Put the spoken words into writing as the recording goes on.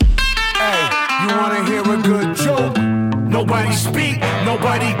You wanna hear a good joke? Nobody speak,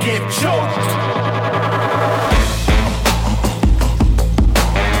 nobody get choked.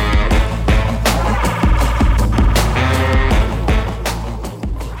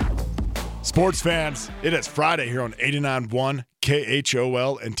 Sports fans, it is Friday here on 89.1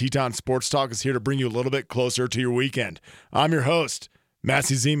 KHOL, and Teton Sports Talk is here to bring you a little bit closer to your weekend. I'm your host,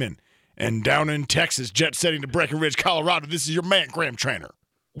 Massey Zeman, and down in Texas, jet setting to Breckenridge, Colorado, this is your man, Graham Trainer.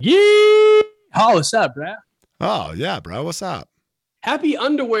 Yeah! Oh, what's up, bro? Oh, yeah, bro. What's up? Happy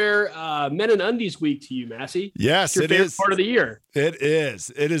Underwear Men and Undies Week to you, Massey. Yes, it's your favorite part of the year. It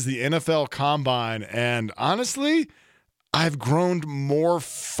is. It is the NFL Combine, and honestly, I've grown more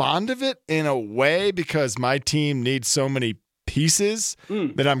fond of it in a way because my team needs so many pieces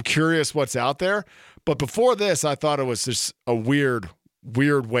that I'm curious what's out there. But before this, I thought it was just a weird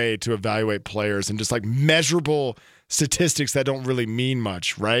way to evaluate players and just like measurable statistics that don't really mean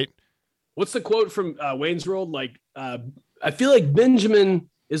much, right? What's the quote from Wayne's World? Like, I feel like Benjamin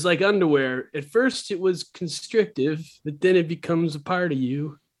is like underwear. At first, it was constrictive, but then it becomes a part of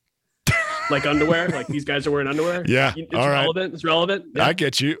you. Like underwear, like these guys are wearing underwear. Yeah, it's all right. relevant. It's relevant. Yeah. I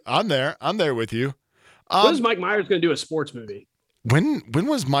get you. I'm there with you. When is Mike Myers going to do a sports movie? When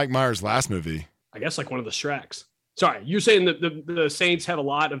was Mike Myers' last movie? I guess like one of the Shreks. Sorry, you're saying that the Saints have a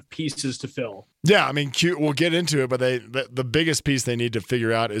lot of pieces to fill. Yeah, I mean, we'll get into it, but the biggest piece they need to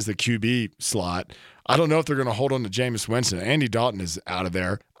figure out is the QB slot. I don't know if they're going to hold on to Jameis Winston. Andy Dalton is out of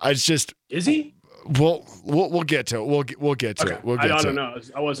there. Is he? We'll get to it. We'll get to it. I don't know.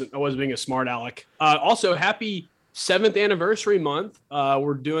 I wasn't being a smart aleck. Also, happy 7th anniversary month.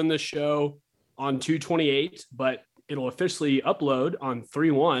 We're doing this show on 2/28, but it'll officially upload on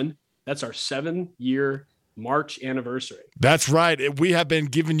 3/1. That's our 7-year March anniversary. That's right. We have been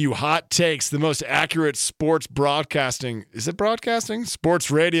giving you hot takes, the most accurate sports broadcasting. Is it broadcasting?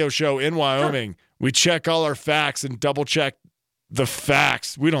 Sports radio show in Wyoming. Sure. We check all our facts and double check the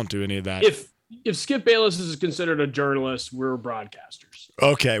facts. We don't do any of that. If Skip Bayless is considered a journalist, we're broadcasters.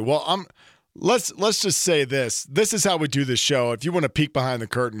 Okay, well, let's just say this. This is how we do this show. If you want to peek behind the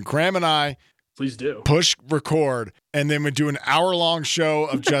curtain, Graham and I please do push record, and then we do an hour-long show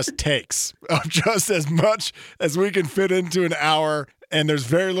of just takes, of just as much as we can fit into an hour, and there's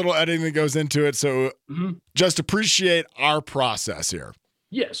very little editing that goes into it, so just appreciate our process here.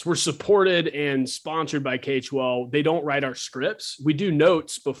 Yes, we're supported and sponsored by KHOL. They don't write our scripts. We do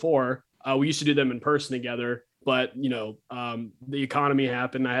notes before. We used to do them in person together, but the economy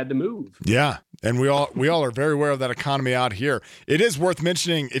happened. I had to move. Yeah, and we all are very aware of that economy out here. It is worth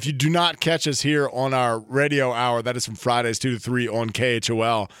mentioning, if you do not catch us here on our radio hour, that is from Fridays 2 to 3 on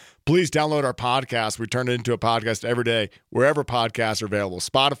KHOL, please download our podcast. We turn it into a podcast every day, wherever podcasts are available.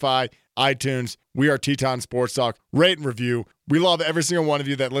 Spotify, iTunes. We are Teton Sports Talk. Rate and review. We love every single one of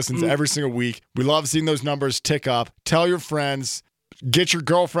you that listens every single week. We love seeing those numbers tick up. Tell your friends. Get your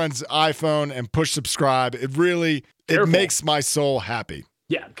girlfriend's iPhone and push subscribe. It makes my soul happy.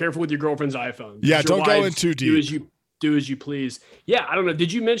 Yeah, careful with your girlfriend's iPhone. Yeah, don't go in too deep. Do as you please. Yeah, I don't know.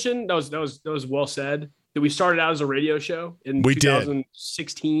 Did you mention that was well said that we started out as a radio show in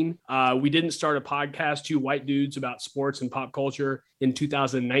 2016? We didn't start a podcast, two white dudes about sports and pop culture in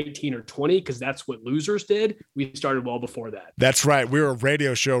 2019 or 20 because that's what Losers did. We started well before that. That's right. We were a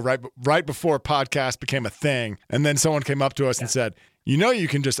radio show right before podcast became a thing, and then someone came up to us and said, you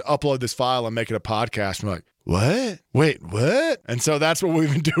can just upload this file and make it a podcast. And we're like, what? Wait, what? And so that's what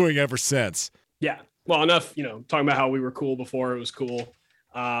we've been doing ever since. Yeah. Well, enough, talking about how we were cool before it was cool.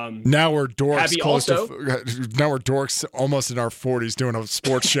 Now we're dorks now we're dorks almost in our 40s doing a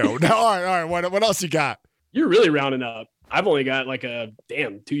sports show. Now, all right. What else you got? You're really rounding up. I've only got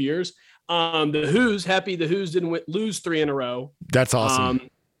 2 years. The Who's didn't lose 3 in a row. That's awesome.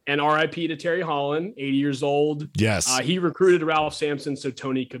 And RIP to Terry Holland, 80 years old. Yes. He recruited Ralph Sampson so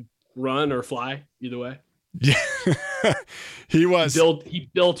Tony could run or fly, either way. Yeah. He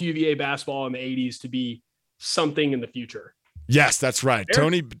built UVA basketball in the 80s to be something in the future. Yes, that's right.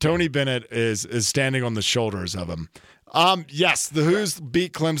 Tony Bennett is standing on the shoulders of him. Yes, the Who's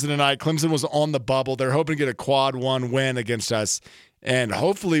beat Clemson tonight. Clemson was on the bubble. They're hoping to get a quad 1 win against us, and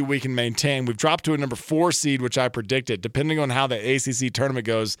hopefully we can maintain. We've dropped to a number 4 seed, which I predicted, depending on how the ACC tournament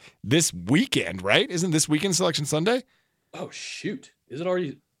goes this weekend, right? Isn't this weekend Selection Sunday? Oh, shoot. Is it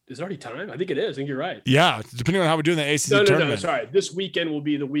already time? I think it is. I think you're right. Yeah, depending on how we do in the ACC tournament. No, sorry. This weekend will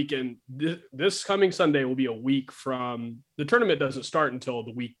be the weekend. This coming Sunday will be a week from – the tournament doesn't start until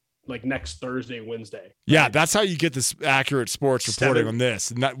the week, next Thursday, Wednesday. Yeah, that's how you get this accurate sports reporting on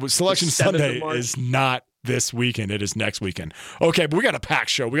this. Selection Sunday is not this weekend. It is next weekend. Okay, but we got a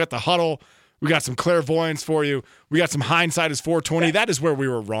packed show. We got the huddle. We got some clairvoyance for you. We got some hindsight is 420. That is where we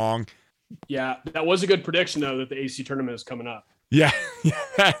were wrong. Yeah, that was a good prediction, though, that the AC tournament is coming up. Yeah,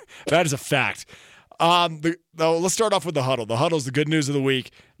 that is a fact. Let's start off with the huddle. The huddle is the good news of the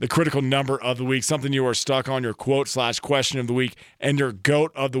week, the critical number of the week, something you are stuck on, your quote/question of the week, and your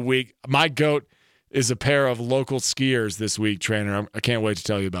GOAT of the week. My GOAT is a pair of local skiers this week, Trainer. I can't wait to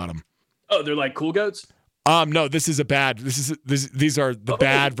tell you about them. Oh, they're like cool goats? No, this is a bad. These are the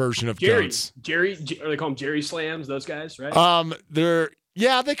bad version of goats. Or they call them Jerry Slams, those guys, right?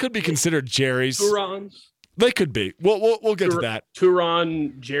 They could be considered Jerry's. Turons. They could be. We'll get to that.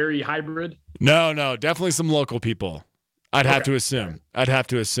 Turon Jerry hybrid. No, definitely some local people. I'd have to assume.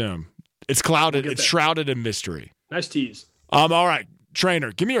 It's clouded. It's shrouded in mystery. Nice tease. All right,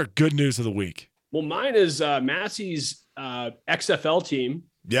 Trainer, give me your good news of the week. Well, mine is Massey's XFL team.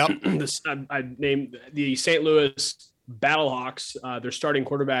 Yep. I named the St. Louis Battlehawks. Their starting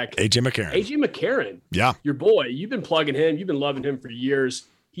quarterback, AJ McCarron. Yeah. Your boy. You've been plugging him. You've been loving him for years.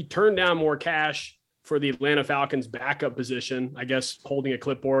 He turned down more cash for the Atlanta Falcons backup position, I guess holding a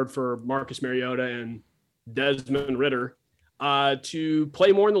clipboard for Marcus Mariota and Desmond Ridder, to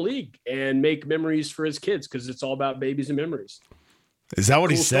play more in the league and make memories for his kids, because it's all about babies and memories. Is that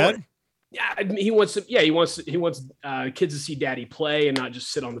what he said? Story. Yeah, he wants kids to see daddy play and not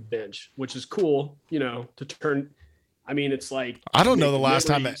just sit on the bench, which is cool, to turn. I mean, it's like, I don't know the last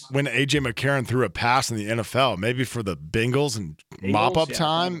time when AJ McCarron threw a pass in the NFL, maybe for the Bengals and mop-up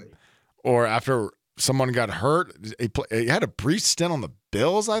time, probably. Or after someone got hurt. He had a brief stint on the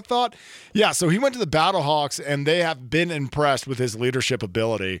Bills, I thought. Yeah, so he went to the Battlehawks, and they have been impressed with his leadership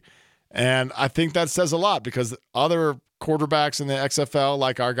ability. And I think that says a lot, because other quarterbacks in the XFL,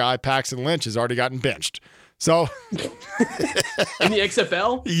 like our guy Paxton Lynch, has already gotten benched. So in the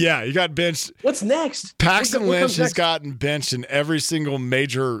XFL? Yeah, he got benched. What's next? Paxton Lynch has gotten benched in every single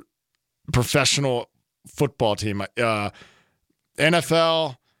major professional football team.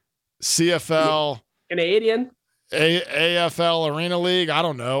 NFL, CFL, Canadian, AFL, Arena League, I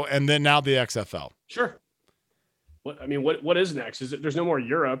don't know, and then now the XFL. Sure. What is next? There's no more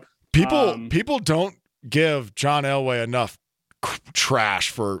Europe? People don't give John Elway enough trash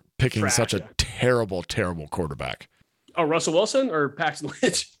for picking such a terrible, terrible quarterback. Oh, Russell Wilson or Paxton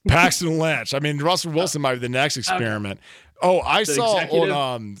Lynch? Paxton Lynch. I mean, Russell Wilson might be the next experiment. Okay. Oh, I saw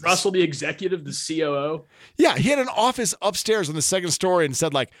on Russell, the executive, the COO. Yeah, he had an office upstairs on the second story and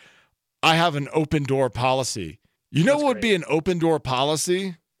said, like, I have an open door policy. You know what would be an open door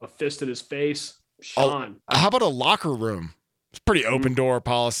policy? A fist in his face. Sean. How about a locker room? It's pretty open door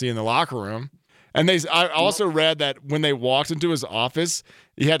policy in the locker room. And I also read that when they walked into his office,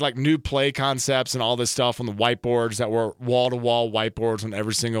 he had like new play concepts and all this stuff on the whiteboards that were wall-to-wall whiteboards on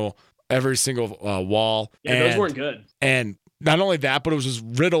every single wall. Yeah, those weren't good. And not only that, but it was just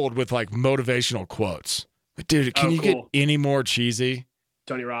riddled with like motivational quotes. Like, dude, can you get any more cheesy?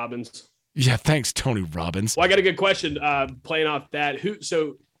 Tony Robbins. Yeah, thanks, Tony Robbins. Well, I got a good question. Playing off that, who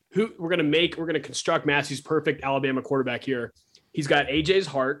we're gonna construct Massey's perfect Alabama quarterback here. He's got AJ's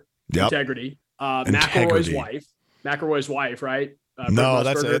heart, integrity. McElroy's wife, right? No,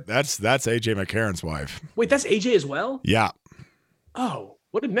 that's it. That's AJ McCarron's wife. Wait, that's AJ as well? Yeah. Oh,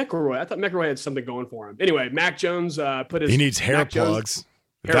 what did McElroy? I thought McElroy had something going for him. Anyway, Mac Jones put his. He needs hair plugs.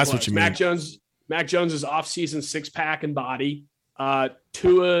 That's what you mean. Mac Jones' off-season six-pack and body.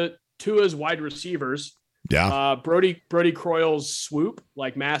 Tua's wide receivers. Yeah. Brody Croyle's swoop,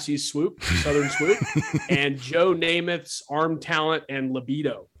 like Massey's swoop, Southern swoop, and Joe Namath's arm talent and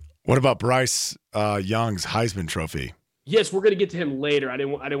libido. What about Bryce Young's Heisman Trophy? Yes, we're going to get to him later. I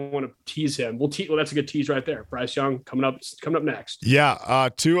didn't want to tease him. Well, that's a good tease right there. Bryce Young coming up next. Yeah,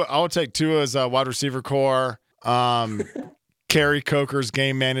 Tua. I would take Tua's wide receiver core. Kerry Coker's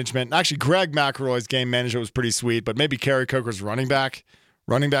game management. Actually, Greg McElroy's game management was pretty sweet, but maybe Kerry Coker's running back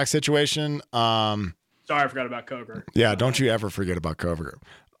situation. Sorry, I forgot about Coker. Yeah, don't you ever forget about Coker.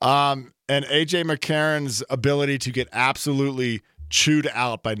 And AJ McCarron's ability to get absolutely chewed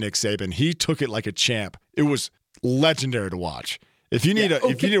out by Nick Saban. He took it like a champ. It was legendary to watch. If you need a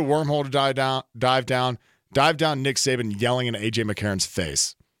wormhole to dive down Nick Saban yelling in AJ McCarron's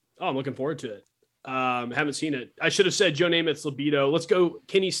face. Oh, I'm looking forward to it. Haven't seen it. I should have said Joe Namath's libido. Let's go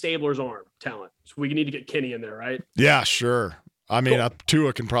Kenny Stabler's arm talent. So we need to get Kenny in there, right? Yeah, sure. I mean,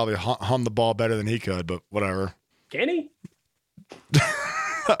 Tua can probably hum the ball better than he could, but whatever. Can he?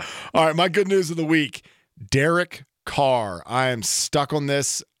 All right, my good news of the week. Derek Carr. I am stuck on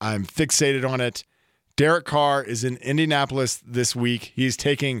this. I'm fixated on it. Derek Carr is in Indianapolis this week. He's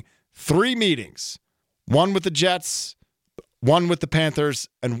taking 3 meetings. 1 with the Jets, 1 with the Panthers,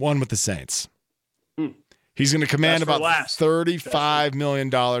 and 1 with the Saints. He's going to command about $35 million.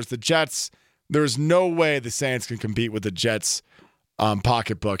 The Jets, there's no way the Saints can compete with the Jets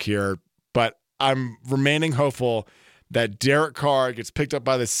pocketbook here. I'm remaining hopeful that Derek Carr gets picked up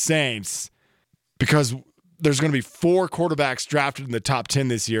by the Saints because there's going to be 4 quarterbacks drafted in the top 10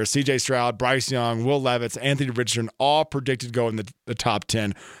 this year. C.J. Stroud, Bryce Young, Will Levis, Anthony Richardson, all predicted to go in the top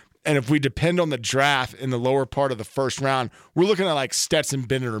 10. And if we depend on the draft in the lower part of the first round, we're looking at like Stetson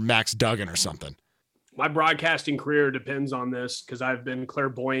Bennett or Max Duggan or something. My broadcasting career depends on this because I've been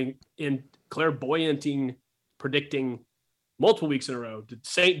clairvoyanting, predicting multiple weeks in a row that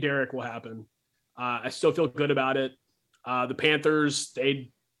St. Derek will happen. I still feel good about it. The Panthers,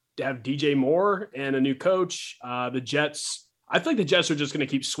 they have DJ Moore and a new coach. The Jets, I think the Jets are just going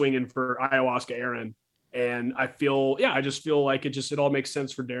to keep swinging for ayahuasca Aaron. And I just feel like it all makes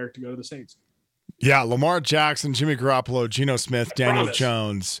sense for Derek to go to the Saints. Yeah, Lamar Jackson, Jimmy Garoppolo, Geno Smith, Daniel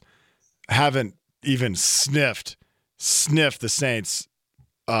Jones haven't even sniffed the Saints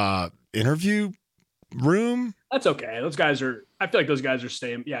interview room. That's okay. I feel like those guys are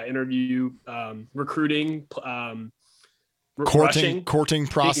staying. Yeah, interview, recruiting, courting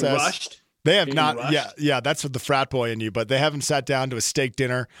process. Rushed. They have not. Rushed. Yeah. That's what the frat boy in you, but they haven't sat down to a steak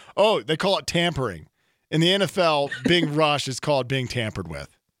dinner. Oh, they call it tampering. In the NFL, being rushed is called being tampered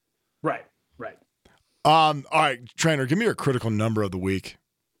with. Right. All right, trainer, give me your critical number of the week.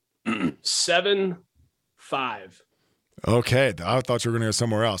 7-5. Okay, I thought you were going to go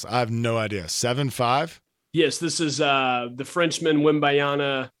somewhere else. I have no idea. 7'5"? Yes, this is the Frenchman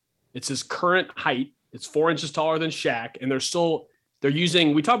Wembayana. It's his current height. It's 4 inches taller than Shaq, and they're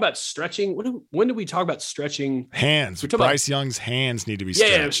using. We talk about stretching. When did we talk about stretching? Hands. Bryce Young's hands need to be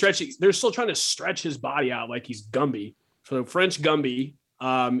stretched. Yeah, stretching. They're still trying to stretch his body out like he's Gumby. So French Gumby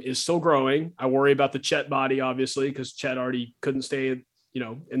is still growing. I worry about the Chet body, obviously, because Chet already couldn't stay,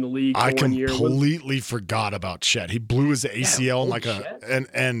 in the league for 1 year. I completely forgot about Chet. He blew his ACL in like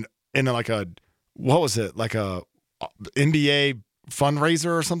a what was it? Like a NBA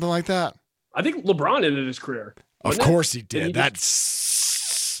fundraiser or something like that. I think LeBron ended his career. Of course he did.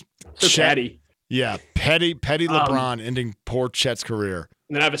 That's so petty. Yeah, petty LeBron ending poor Chet's career.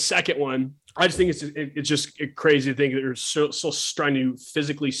 And then I have a second one. I just think it's just crazy to think that you're still trying to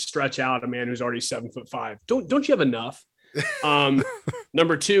physically stretch out a man who's already 7'5". Don't you have enough?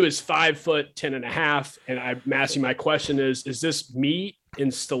 Number 2 is 5'10.5", and I'm asking my question is this me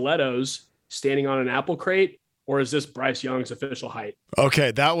in stilettos standing on an apple crate? Or is this Bryce Young's official height?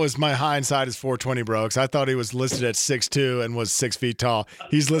 Okay, that was my hindsight is 420, bro. Because I thought he was listed at 6'2" and was 6 feet tall.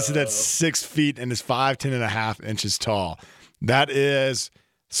 He's listed at 6 feet and is 5'10.5" inches tall. That is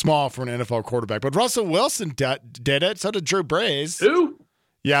small for an NFL quarterback. But Russell Wilson did it. So did Drew Brees. Who?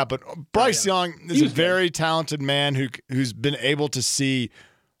 Yeah, but Bryce Young is a very talented man who's been able to see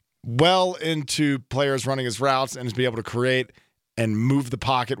well into players running his routes and to be able to create and move the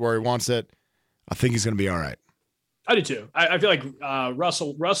pocket where he wants it. I think he's going to be all right. I do too. I feel like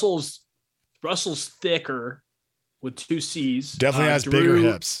Russell's thicker with 2 C's. Definitely has Drew, bigger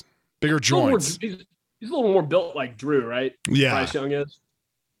hips, bigger joints. He's a little more built like Drew, right? Yeah. Bryce Young is.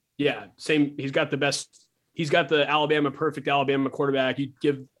 Yeah, same. He's got the best. He's got the perfect Alabama quarterback. You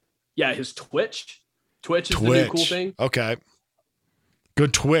give, his twitch. Twitch is the new cool thing. Okay.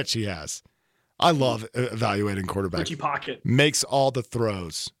 Good twitch he has. I love evaluating quarterbacks. Twitchy pocket. Makes all the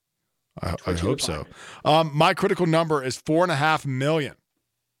throws. I hope so. My critical number is $4.5 million.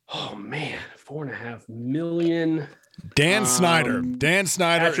 Oh man, $4.5 million. Dan Snyder. Dan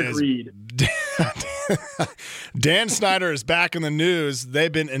Snyder Patrick Reed. Dan Snyder is back in the news.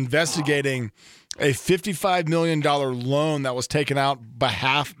 They've been investigating a $55 million loan that was taken out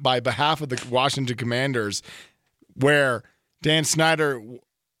by behalf of the Washington Commanders, where Dan Snyder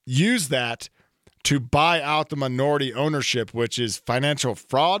used that to buy out the minority ownership, which is financial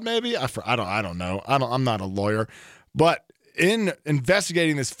fraud, maybe? I don't know. I'm not a lawyer. But in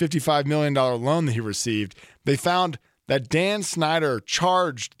investigating this $55 million loan that he received, they found that Dan Snyder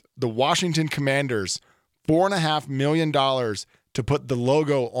charged the Washington Commanders $4.5 million to put the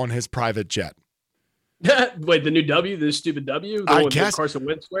logo on his private jet. Wait, the new W, the stupid W? The I one guess. that Carson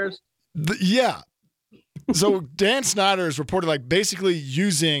Wentz wears? Yeah. So Dan Snyder is reported like basically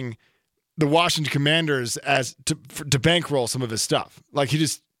using the Washington Commanders as to bankroll some of his stuff. Like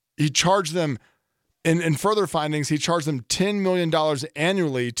he charged them in further findings, he charged them $10 million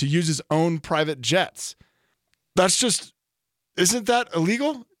annually to use his own private jets. That's just, isn't that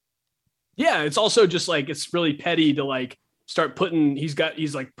illegal? Yeah, it's also just like, it's really petty to like start putting, he's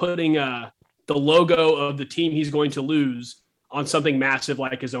like putting the logo of the team he's going to lose on something massive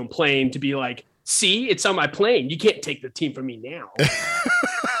like his own plane to be like, see, it's on my plane. You can't take the team from me now.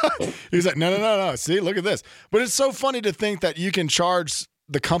 He's like, no. See, look at this. But it's so funny to think that you can charge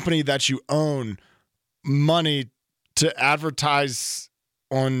the company that you own money to advertise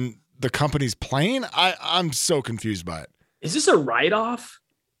on the company's plane? I'm so confused by it. Is this a write-off?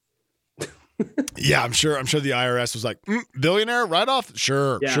 Yeah, I'm sure the IRS was like, billionaire write-off?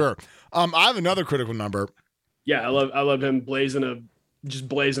 Sure. I have another critical number. Yeah, I love him blazing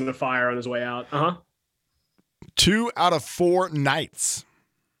a fire on his way out. 2 out of 4 nights.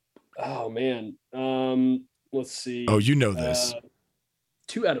 Oh man. Let's see. Oh, you know this.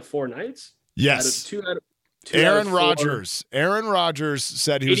 2 out of 4 nights? Yes. Two Aaron out of Rodgers. Aaron Rodgers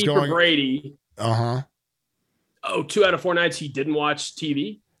said he was going for Brady. Uh-huh. Oh, 2 out of 4 nights he didn't watch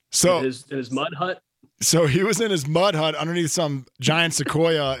TV. So in his mud hut. So he was in his mud hut underneath some giant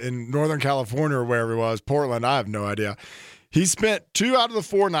sequoia in Northern California or wherever it was, Portland. I have no idea. He spent 2 out of the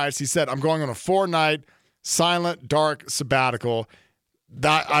 4 nights. He said, I'm going on a 4-night silent, dark sabbatical.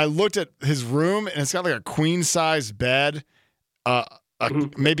 I looked at his room, and it's got like a queen-size bed,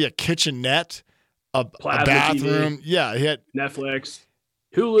 maybe a kitchenette, a bathroom. TV, he had Netflix,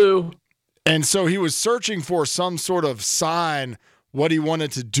 Hulu. And so he was searching for some sort of sign what he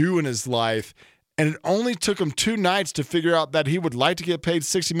wanted to do in his life. And it only took him 2 nights to figure out that he would like to get paid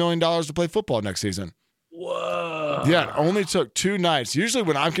 $60 million to play football next season. Whoa. Yeah, it only took 2 nights. Usually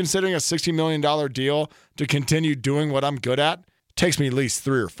when I'm considering a $60 million deal to continue doing what I'm good at, it takes me at least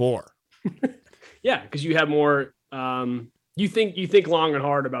 3 or 4. Yeah, because you have more you think long and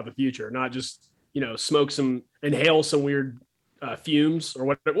hard about the future, not just, inhale some weird fumes or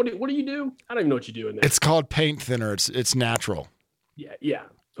what do you do? I don't even know what you do in there. It's called paint thinner. It's natural. Yeah.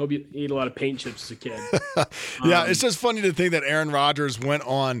 Hope you eat a lot of paint chips as a kid. Yeah, it's just funny to think that Aaron Rodgers went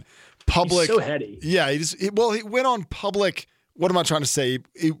on public. He's so heady. Yeah, he went on public. What am I trying to say?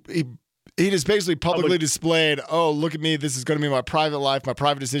 He just basically publicly displayed, oh, look at me. This is going to be my private life, my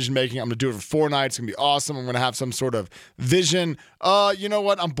private decision making. I'm going to do it for 4 nights. It's going to be awesome. I'm going to have some sort of vision. You know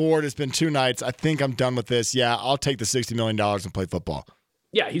what? I'm bored. It's been 2 nights. I think I'm done with this. Yeah, I'll take the $60 million and play football.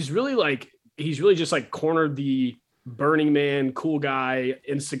 Yeah, he's really just like cornered the Burning Man, cool guy,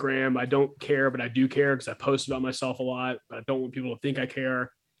 Instagram. I don't care, but I do care because I post about myself a lot, but I don't want people to think I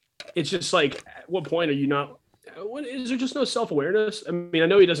care. It's just like, at what point are you not? What is there just no self-awareness? I mean, I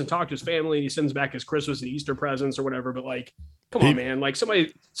know he doesn't talk to his family and he sends back his Christmas and Easter presents or whatever, but like, come on, man. Like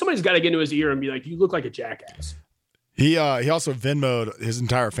somebody's got to get into his ear and be like, you look like a jackass. He also Venmo'd his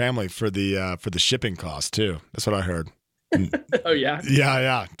entire family for the shipping cost too. That's what I heard. Oh yeah.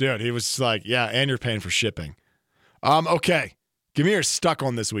 Yeah. Dude, he was like, yeah, and you're paying for shipping. Okay. Give me your stuck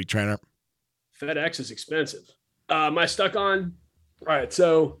on this week, trainer. FedEx is expensive. My stuck on. All right.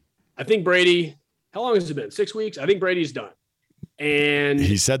 So I think Brady, how long has it been? 6 weeks? I think Brady's done. And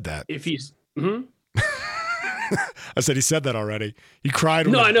he said that. If he's, I said he said that already. He cried.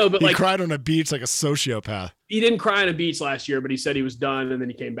 I know, but he cried on a beach like a sociopath. He didn't cry on a beach last year, but he said he was done, and then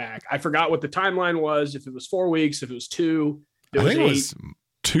he came back. I forgot what the timeline was. If it was 4 weeks, if it was 2, I think it was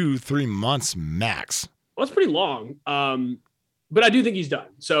 2-3 months max. Well, it's pretty long. But I do think he's done.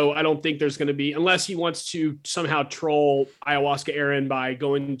 So I don't think there's going to be, unless he wants to somehow troll Ayahuasca Aaron by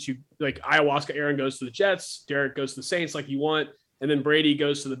going to, like, Ayahuasca Aaron goes to the Jets, Derek goes to the Saints like you want, and then Brady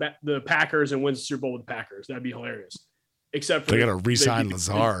goes to the Packers and wins the Super Bowl with the Packers. That'd be hilarious. Except for they got to re-sign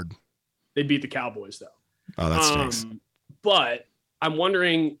Lazard. They beat the Cowboys though. Oh, that stinks. But I'm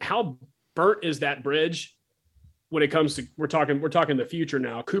wondering how burnt is that bridge when it comes to we're talking the future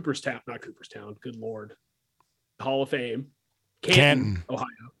now. Not Cooperstown. Good Lord. Hall of Fame. Canton, Ohio.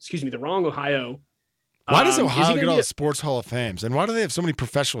 Excuse me, the wrong Ohio. Why does Ohio get all the sports Hall of Fames? And why do they have so many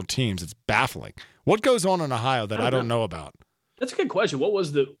professional teams? It's baffling. What goes on in Ohio that I don't know about? That's a good question.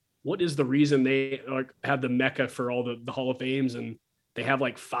 What is the reason they have the mecca for all the Hall of Fames and they have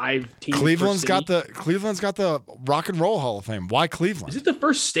like 5 teams? Cleveland's got the Rock and Roll Hall of Fame. Why Cleveland? Is it the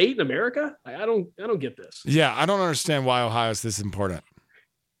first state in America? I don't get this. Yeah, I don't understand why Ohio's this important.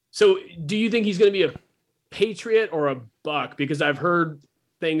 So, do you think he's going to be a Patriot or a Buck? Because I've heard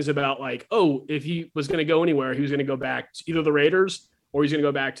things about like, oh, if he was going to go anywhere, he was going to go back to either the Raiders or he's going to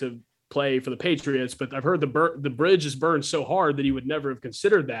go back to play for the Patriots. But I've heard the bridge is burned so hard that he would never have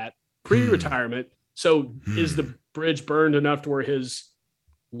considered that pre-retirement. So is the bridge burned enough to where his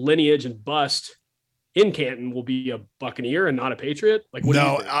lineage and bust in Canton will be a Buccaneer and not a Patriot? Like, what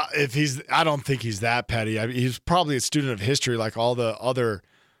no, I don't think he's that petty. I mean, he's probably a student of history, like all the other,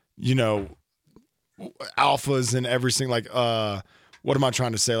 alphas and everything. Like, what am I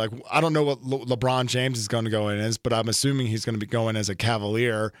trying to say? Like, I don't know what LeBron James is going to go in as, but I'm assuming he's going to be going as a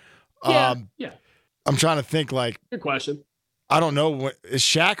Cavalier. Yeah. I'm trying to think. Like, good question. I don't know. Is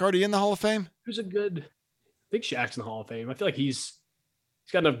Shaq already in the Hall of Fame? I think Shaq's in the Hall of Fame. I feel like he's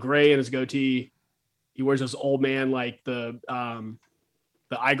got enough gray in his goatee. He wears those old man, like the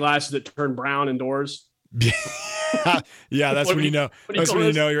eyeglasses that turn brown indoors. Yeah, that's when you know. That's when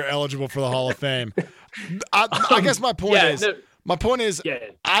you know you're eligible for the Hall of Fame. I guess my point is. My point is,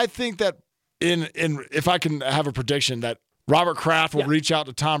 I think that in if I can have a prediction that Robert Kraft will reach out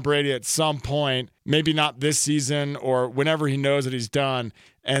to Tom Brady at some point, maybe not this season or whenever he knows that he's done,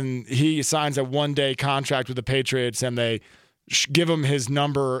 and he signs a one-day contract with the Patriots and they give him his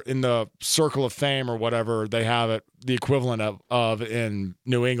number in the Circle of Fame or whatever they have it, the equivalent of in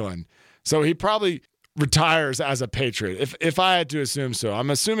New England. So he probably retires as a Patriot, if I had to assume so. I'm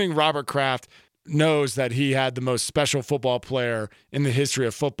assuming Robert Kraft knows that he had the most special football player in the history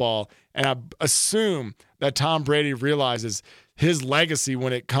of football, and I assume that Tom Brady realizes his legacy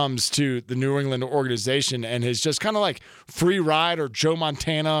when it comes to the New England organization and his just kind of like free ride or Joe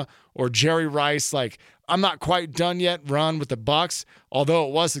Montana or Jerry Rice, like I'm not quite done yet run with the Bucs, although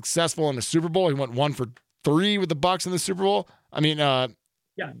it was successful in the Super Bowl. He went 1 for 3 with the Bucs in the Super Bowl. I mean,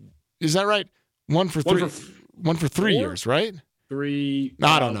 is that right? 1 for 3, 1 for 3 years, right? 3.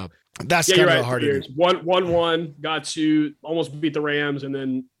 I don't know. That's kind of hard to do. 1-1, got to almost beat the Rams, and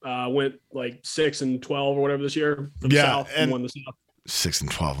then went like 6-12 or whatever this year. South and won the South.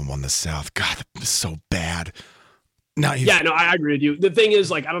 6-12 and won the South. God, that's so bad. I agree with you. The thing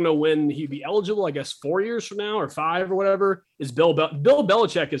is, like, I don't know when he'd be eligible. I guess 4 years from now or 5 or whatever. Is Bill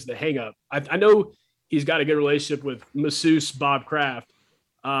Belichick is the hang-up. I know he's got a good relationship with masseuse Bob Kraft.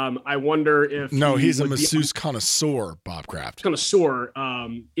 I wonder if he's a masseuse connoisseur, Bob Kraft. Connoisseur.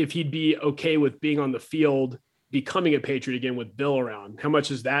 If he'd be okay with being on the field, becoming a Patriot again with Bill around. How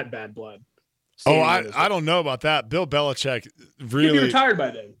much is that bad blood? I don't know about that. Bill Belichick really he'd be retired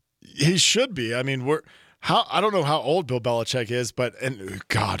by then. He should be. I mean, I don't know how old Bill Belichick is, but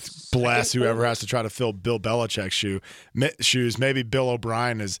God bless whoever has to try to fill Bill Belichick's shoes. Maybe Bill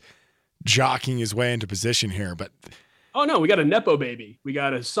O'Brien is jockeying his way into position here, but. Oh no, we got a Nepo baby. We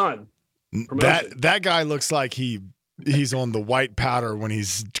got a son. That guy looks like he's on the white powder when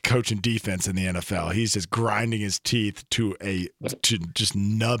he's coaching defense in the NFL. He's just grinding his teeth to just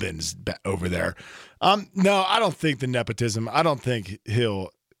nubbins over there. No, I don't think the nepotism. I don't think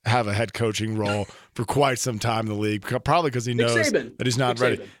he'll have a head coaching role for quite some time in the league. Probably because he knows that he's not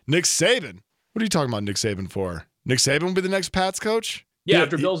ready. Nick Saban. What are you talking about Nick Saban for? Nick Saban will be the next Pats coach? Yeah,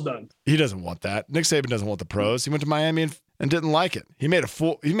 after Bill's done. He doesn't want that. Nick Saban doesn't want the pros. He went to Miami and didn't like it. He made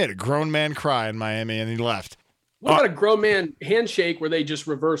a grown man cry in Miami and he left. What about a grown man handshake where they just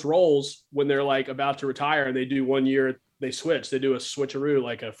reverse roles when they're like about to retire and they do 1 year, they switch. They do a switcheroo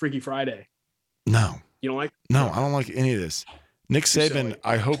like a Freaky Friday. No. You don't like? No, I don't like any of this. Nick Saban,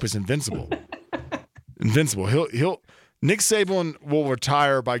 I hope, is invincible. Invincible. Nick Saban will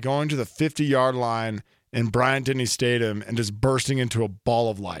retire by going to the 50-yard line in Bryant-Denny Stadium and just bursting into a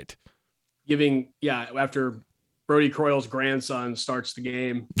ball of light. After Brody Croyle's grandson starts the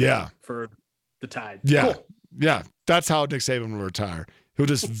game. Yeah. For the Tide. Yeah. Cool. Yeah. That's how Nick Saban will retire. He'll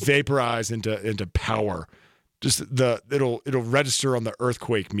just vaporize into power. Just it'll register on the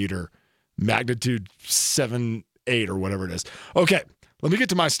earthquake meter, magnitude 7, 8 or whatever it is. Okay, let me get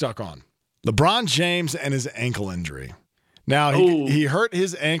to my stuck on. LeBron James and his ankle injury. Now he hurt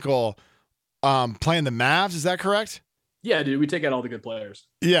his ankle playing the Mavs, is that correct? Yeah, dude, we take out all the good players.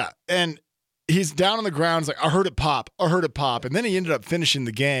 Yeah, and he's down on the ground. He's like, I heard it pop. And then he ended up finishing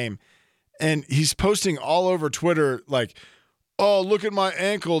the game, and he's posting all over Twitter like, oh, look at my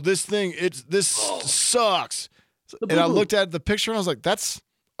ankle. This sucks. And I looked at the picture, and I was like, that's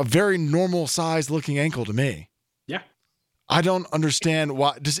a very normal size looking ankle to me. Yeah. I don't understand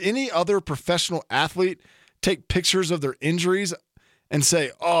why. Does any other professional athlete take pictures of their injuries and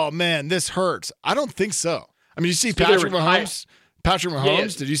say, oh, man, this hurts? I don't think so. I mean, you see Patrick Mahomes?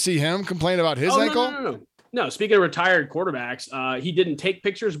 Yeah. Did you see him complain about his ankle? No, speaking of retired quarterbacks, he didn't take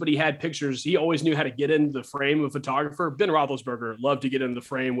pictures, but he had pictures. He always knew how to get into the frame of a photographer. Ben Roethlisberger loved to get in the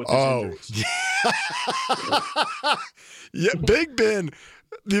frame with his injuries. Yeah, Big Ben.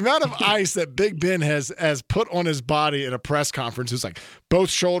 The amount of ice that Big Ben has put on his body in a press conference is like both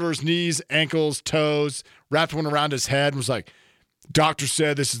shoulders, knees, ankles, toes, wrapped one around his head and was like, doctor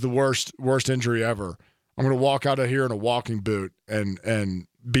said this is the worst injury ever. I'm going to walk out of here in a walking boot and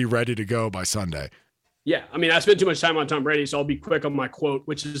be ready to go by Sunday. Yeah, I mean, I spent too much time on Tom Brady, so I'll be quick on my quote,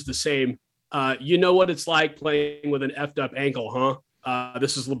 which is the same. You know what it's like playing with an effed up ankle, huh?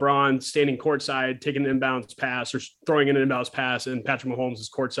 This is LeBron standing courtside, taking an inbounds pass or throwing in an inbounds pass, and Patrick Mahomes is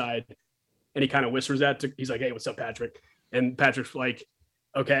courtside. And he kind of whispers he's like, hey, what's up, Patrick? And Patrick's like,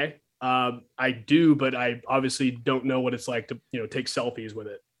 okay, I do, but I obviously don't know what it's like to, take selfies with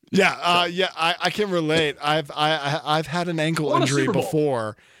it. Yeah, I can relate. I've had an ankle injury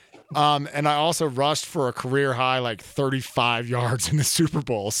before. And I also rushed for a career high, like 35 yards in the Super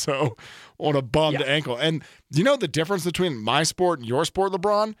Bowl. So on a bummed ankle. And you know the difference between my sport and your sport,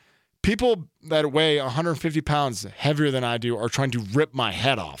 LeBron? People that weigh 150 pounds heavier than I do are trying to rip my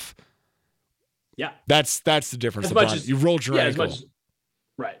head off. Yeah. That's the difference, as LeBron. Much as, you rolled your ankle.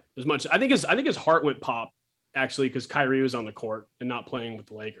 As much. I think his heart went pop, actually, because Kyrie was on the court and not playing with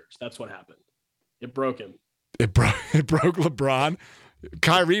the Lakers. That's what happened. It broke him. It broke LeBron.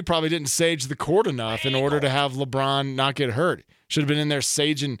 Kyrie probably didn't sage the court enough in order to have LeBron not get hurt. Should have been in there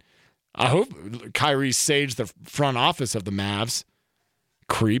saging. I hope Kyrie saged the front office of the Mavs.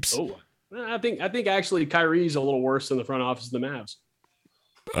 Creeps. Oh, I think actually Kyrie's a little worse than the front office of the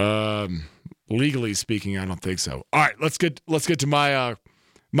Mavs. Legally speaking, I don't think so. All right, let's get to my I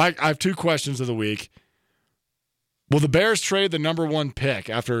have 2 questions of the week. Will the Bears trade the number 1 pick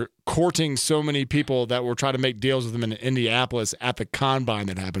after courting so many people that will try to make deals with them in Indianapolis at the combine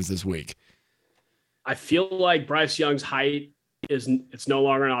that happens this week? I feel like Bryce Young's height it's no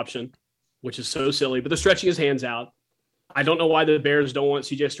longer an option, which is so silly, but they're stretching his hands out. I don't know why the Bears don't want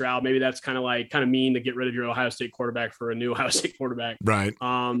CJ Stroud. Maybe that's kind of mean to get rid of your Ohio State quarterback for a new Ohio State quarterback. Right.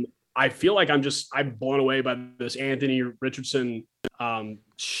 I feel like I'm blown away by this Anthony Richardson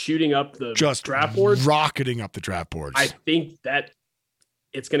shooting up the draft boards, rocketing up the draft boards. I think that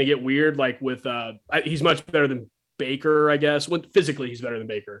it's going to get weird. Like with he's much better than Baker, I guess. When physically he's better than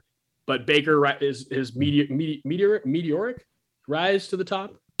Baker, but Baker is his meteoric rise to the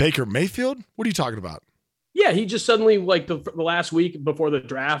top. Baker Mayfield? What are you talking about? Yeah, he just suddenly, like the last week before the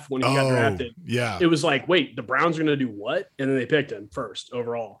draft when he got drafted, it was like, wait, the Browns are going to do what? And then they picked him first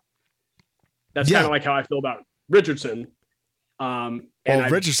overall. That's kind of like how I feel about Richardson.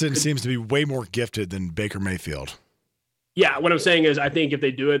 Richardson seems to be way more gifted than Baker Mayfield. Yeah, what I'm saying is I think if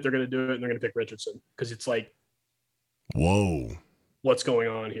they do it, they're going to do it, and they're going to pick Richardson because it's like, whoa, what's going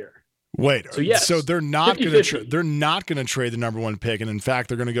on here? Wait, so they're not going to trade the number 1 pick, and in fact,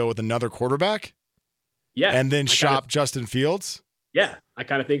 they're going to go with another quarterback. Yeah, and then shop Justin Fields. Yeah, I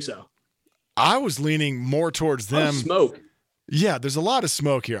kind of think so. I was leaning more towards them. Smoke. Yeah, there's a lot of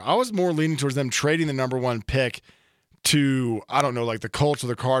smoke here. I was more leaning towards them trading the number 1 pick to, I don't know, like the Colts or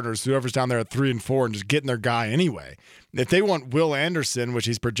the Cardinals, whoever's down there at 3 and 4, and just getting their guy anyway. If they want Will Anderson, which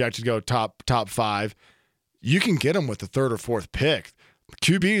he's projected to go top 5, you can get him with the 3rd or 4th pick.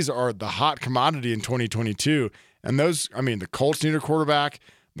 QBs are the hot commodity in 2022, and the Colts need a quarterback.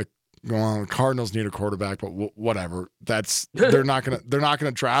 The Cardinals need a quarterback, but whatever. They're not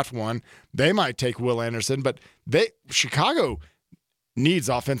gonna draft one. They might take Will Anderson, but Chicago needs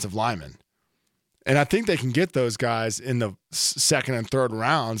offensive linemen, and I think they can get those guys in the 2nd and 3rd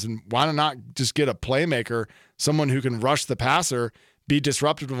rounds. And why not just get a playmaker, someone who can rush the passer, be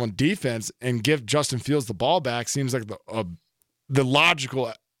disruptive on defense, and give Justin Fields the ball back? Seems like the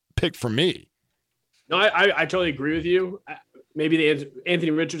logical pick for me. No, I totally agree with you. Maybe the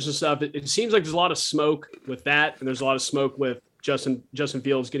Anthony Richardson stuff. It seems like there's a lot of smoke with that, and there's a lot of smoke with Justin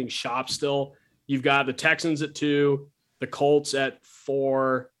Fields getting shopped still. You've got the Texans at 2, the Colts at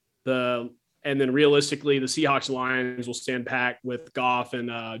 4, and then realistically, the Seahawks and Lions will stand pat with Goff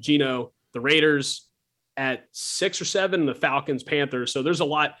and Geno. The Raiders at 6 or 7, and the Falcons, Panthers. So there's a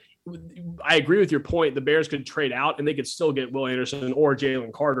lot. I agree with your point. The Bears could trade out, and they could still get Will Anderson or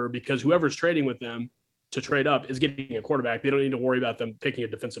Jalen Carter because whoever's trading with them to trade up is getting a quarterback. They don't need to worry about them picking a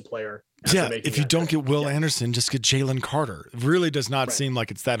defensive player. Yeah, if you don't get Will Anderson, just get Jalen Carter. It really does not seem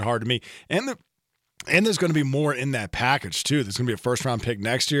like it's that hard to me. And there's going to be more in that package, too. There's going to be a 1st-round pick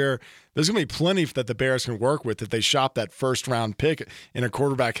next year. There's going to be plenty that the Bears can work with if they shop that 1st-round pick in a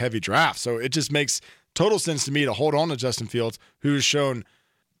quarterback-heavy draft. So it just makes total sense to me to hold on to Justin Fields, who's shown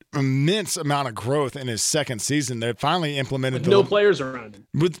immense amount of growth in his 2nd season. They finally implemented no players around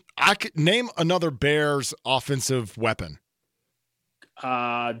him. I could name another Bears offensive weapon.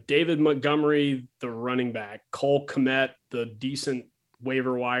 David Montgomery, the running back. Cole Kmet, the decent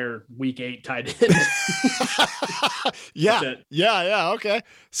waiver wire week 8 tight end. Yeah. Okay.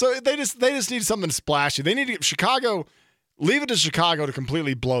 So they just need something splashy. They need to get leave it to Chicago to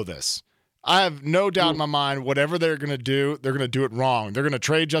completely blow this. I have no doubt in my mind, whatever they're going to do it wrong. They're going to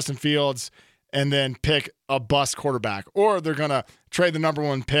trade Justin Fields and then pick a bust quarterback, or they're going to trade the number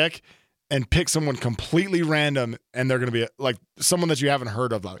 1 pick and pick someone completely random, and they're going to be like someone that you haven't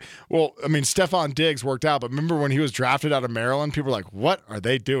heard of. Well, I mean, Stephon Diggs worked out, but remember when he was drafted out of Maryland, people were like, what are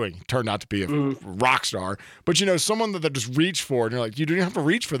they doing? He turned out to be a rock star. But, someone that they just reach for, and you're like, you don't have to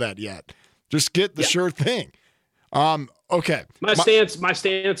reach for that yet. Just get the sure thing. Okay. My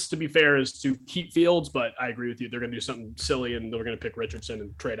stance, to be fair, is to keep Fields, but I agree with you. They're going to do something silly, and they're going to pick Richardson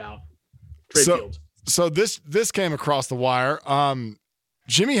and trade Fields. So this came across the wire.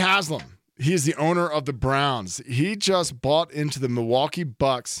 Jimmy Haslam, he is the owner of the Browns. He just bought into the Milwaukee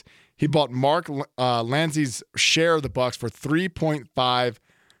Bucks. He bought Mark Lanzie's share of the Bucks for $3.5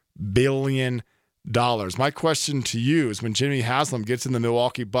 billion. My question to you is, when Jimmy Haslam gets in the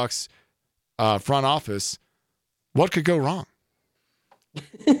Milwaukee Bucks front office, what could go wrong?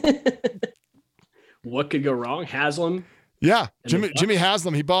 What could go wrong? Haslam? Yeah, Jimmy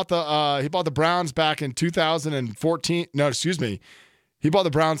Haslam. He bought the Browns back in 2014. No, excuse me. He bought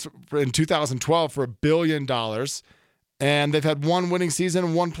the Browns in 2012 for $1 billion, and they've had one winning season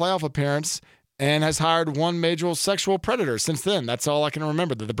and one playoff appearance, and has hired one major sexual predator since then. That's all I can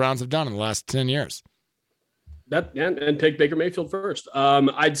remember that the Browns have done in the last 10 years. And take Baker Mayfield first.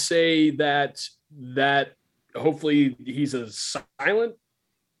 I'd say that hopefully he's a silent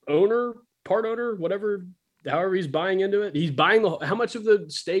owner, part owner, whatever. However he's buying into it. He's buying how much of the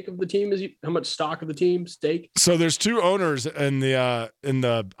stake of the team is he? How much stock of the team stake? So there's two owners in the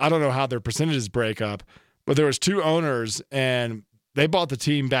I don't know how their percentages break up, but there was two owners, and they bought the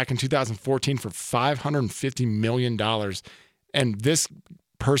team back in 2014 for $550 million, and this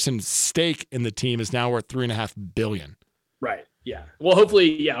person's stake in the team is now worth $3.5 billion. Right. Yeah. Well,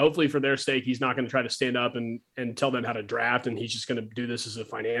 hopefully for their sake, he's not going to try to stand up and tell them how to draft, and he's just going to do this as a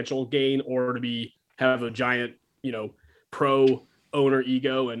financial gain, or to have a giant, pro owner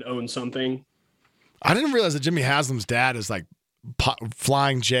ego and own something. I didn't realize that Jimmy Haslam's dad is like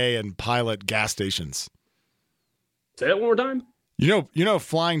Flying J and Pilot gas stations. Say that one more time. You know,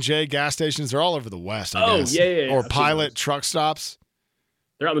 Flying J gas stations, they're all over the West, I guess. Yeah. Or Pilot truck stops.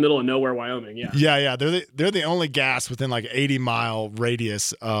 They're out in the middle of nowhere, Wyoming. Yeah. Yeah. They're the only gas within like 80-mile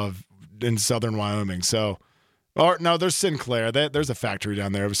radius in southern Wyoming. So, or no, there's Sinclair. There's a factory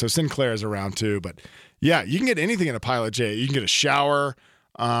down there. So Sinclair is around too. But yeah, you can get anything in a Pilot J. You can get a shower,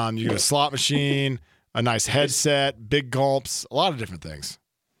 you get a slot machine, a nice headset, big gulps, a lot of different things.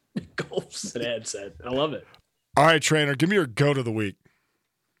 Gulps and headset. I love it. All right, trainer, give me your goat of the week.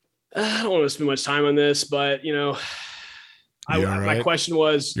 I don't want to spend much time on this, but right? My question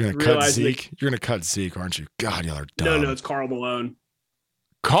was, you're gonna cut Zeke. You're gonna cut Zeke, aren't you? God, y'all are dumb. No, it's Karl Malone.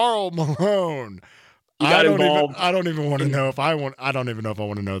 Karl Malone. I don't even want to know if I want. I don't even know if I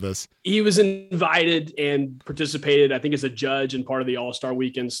want to know this. He was invited and participated, I think, as a judge and part of the All-Star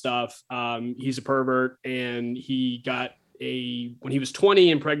Weekend stuff. He's a pervert, and he got when he was 20,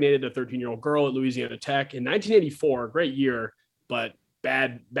 impregnated a 13-year-old girl at Louisiana Tech in 1984. Great year, but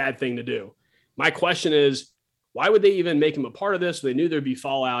bad thing to do. My question is, why would they even make him a part of this? They knew there'd be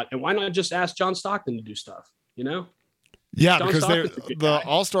fallout, and why not just ask John Stockton to do stuff? Yeah, John because the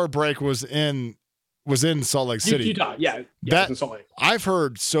All-Star break was in Salt Lake City. Utah, yeah, in Salt Lake. I've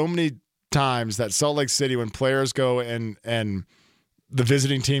heard so many times that Salt Lake City, when players go and the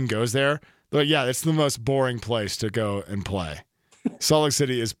visiting team goes there, they're like, yeah, it's the most boring place to go and play. Salt Lake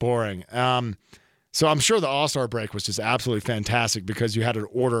City is boring. So I'm sure the All-Star break was just absolutely fantastic, because you had to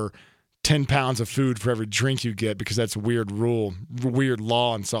order 10 pounds of food for every drink you get, because that's a weird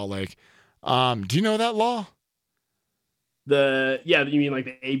law in Salt Lake. Do you know that law? You mean like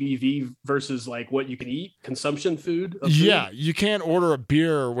the ABV versus like what you can eat, consumption food? Yeah, you can't order a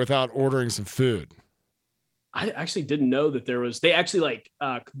beer without ordering some food. I actually didn't know that they actually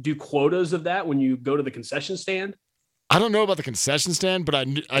do quotas of that when you go to the concession stand. I don't know about the concession stand, but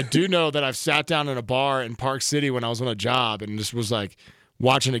I do know that I've sat down in a bar in Park City when I was on a job and just was like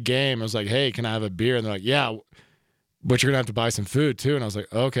watching a game. I was like, hey, can I have a beer? And they're like, yeah, but you're gonna have to buy some food too. And I was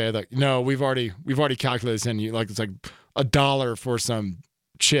like, okay. Like, no, we've already calculated this in. You like, it's like $1 for some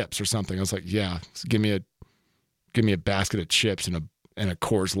chips or something. I was like, yeah, so give me a basket of chips and a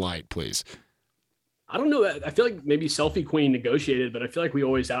Coors Light, please. I don't know. I feel like maybe Selfie Queen negotiated, but I feel like we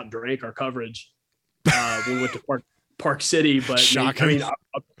always outdrank our coverage when we went to Park City. But shocking.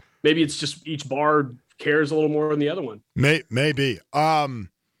 Maybe it's just each bar cares a little more than the other one. Maybe. Where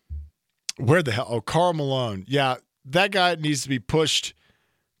the hell? Oh, Karl Malone. Yeah, that guy needs to be pushed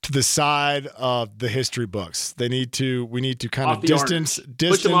to the side of the history books. We need to kind of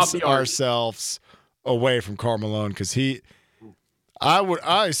distance ourselves away from Karl Malone, because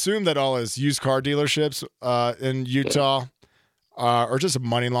I assume that all his used car dealerships in Utah are just a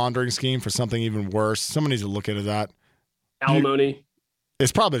money laundering scheme for something even worse. Someone needs to look into that. Alimony.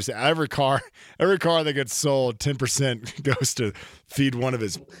 It's probably just every car that gets sold, 10% goes to feed one of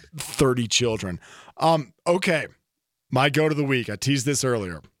his 30 children. Okay, my go to the week. I teased this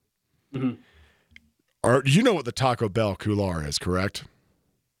earlier. Mm-hmm. You know what the Taco Bell couloir is, correct?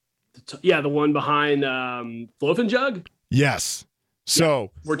 The one behind Loaf and Jug? Yes.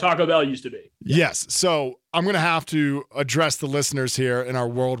 So where Taco Bell used to be. Yes. So I'm going to have to address the listeners here in our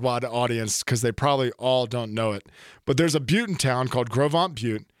worldwide audience, because they probably all don't know it. But there's a butte in town called Gros Ventre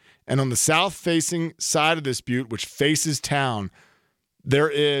Butte. And on the south-facing side of this butte, which faces town, there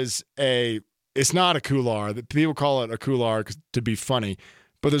is it's not a couloir. People call it a couloir to be funny,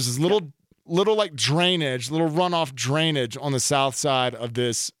 but there's this little like drainage, little runoff drainage on the south side of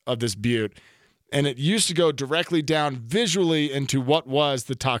this butte. And it used to go directly down visually into what was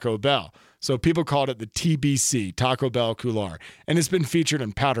the Taco Bell. So people called it the TBC, Taco Bell Couloir. And it's been featured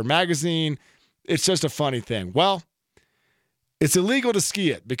in Powder Magazine. It's just a funny thing. Well, it's illegal to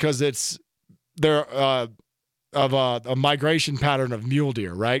ski it because they're of a migration pattern of mule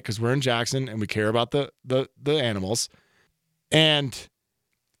deer, right? Because we're in Jackson and we care about the animals. And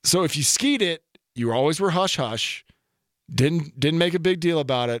so if you skied it, you always were hush-hush. Didn't make a big deal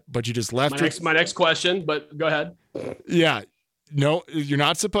about it, but you just left my next question, but go ahead. Yeah. No, you're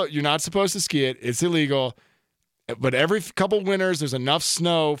not supposed to ski it. It's illegal. But every couple winters there's enough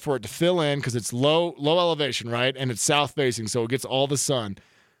snow for it to fill in because it's low elevation, right? And it's south facing, so it gets all the sun.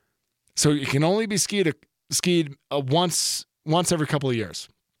 So it can only be skied once every couple of years.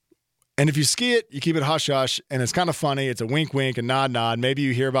 And if you ski it, you keep it hush-hush, and it's kind of funny. It's a wink-wink and nod-nod. Maybe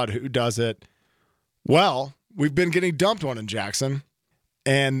you hear about who does it. Well, we've been getting dumped on in Jackson.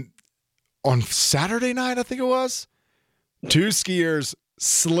 And on Saturday night, I think it was, 2 skiers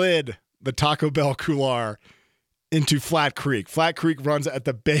slid the Taco Bell Couloir into Flat Creek. Flat Creek runs at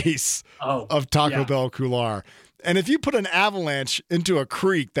the base of Taco Bell Couloir. And if you put an avalanche into a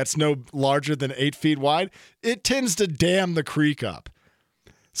creek that's no larger than 8 feet wide, it tends to dam the creek up.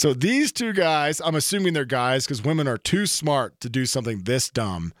 So these 2 guys, I'm assuming they're guys because women are too smart to do something this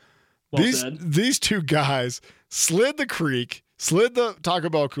dumb. Well These 2 guys slid the creek, slid the Taco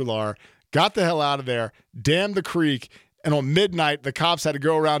Bell Couloir, got the hell out of there, dammed the creek, and on midnight, the cops had to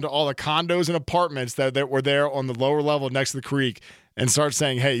go around to all the condos and apartments that were there on the lower level next to the creek and start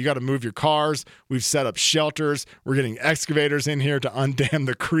saying, hey, you got to move your cars. We've set up shelters. We're getting excavators in here to undam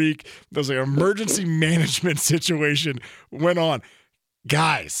the creek. There's an emergency management situation went on.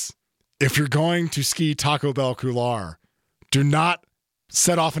 Guys, if you're going to ski Taco Bell Couloir, do not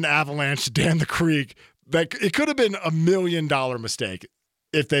set off an avalanche to dam the creek. It could have been $1 million mistake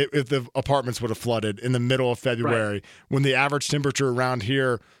if the apartments would have flooded in the middle of February when the average temperature around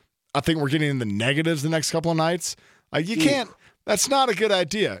here, I think we're getting in the negatives the next couple of nights. Like you can't. That's not a good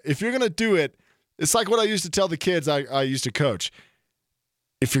idea. If you're gonna do it, it's like what I used to tell the kids I used to coach.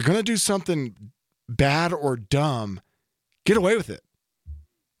 If you're gonna do something bad or dumb, get away with it.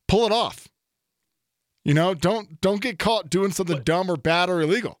 Pull it off. You know, don't get caught doing something dumb or bad or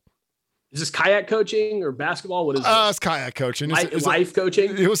illegal. Is this kayak coaching or basketball? What is this? It's kayak coaching. It's life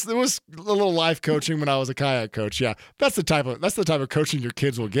coaching? It was a little life coaching when I was a kayak coach. Yeah. That's the type of coaching your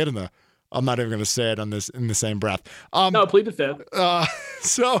kids will get I'm not even going to say it in the same breath. No, plead the fifth.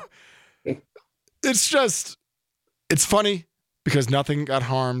 So it's funny because nothing got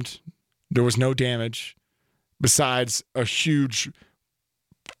harmed. There was no damage besides a huge,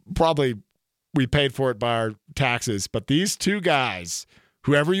 probably we paid for it by our taxes. But these 2 guys,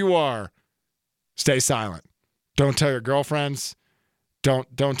 whoever you are, stay silent. Don't tell your girlfriends. Don't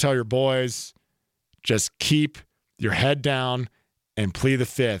tell your boys. Just keep your head down and plead the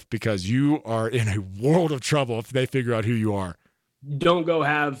fifth because you are in a world of trouble if they figure out who you are. Don't go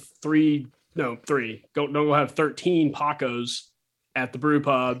have 3. Don't go have 13 Pacos at the brew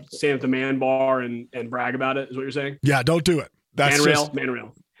pub, stand at the man bar and brag about it, is what you're saying? Yeah, don't do it. That's man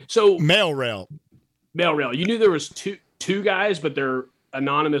rail. So mail rail. You knew there was two guys, but they're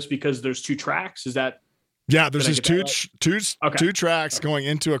anonymous because there's 2 tracks. Is that? Yeah, there's just two tracks going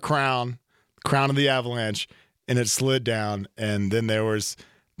into a crown of the avalanche, and it slid down. And then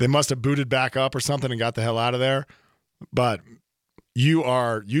they must have booted back up or something and got the hell out of there. But you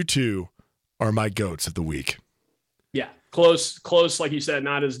 2 are my goats of the week. Yeah, close. Like you said,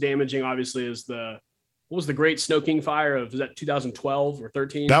 not as damaging, obviously, as what was the Great Snow King fire of, was that 2012 or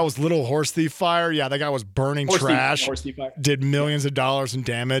 13? That was Little Horse Thief fire. Yeah, that guy was burning trash, Horse Thief fire. Did millions of dollars in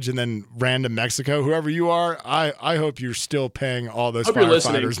damage, and then ran to Mexico. Whoever you are, I hope you're still paying all those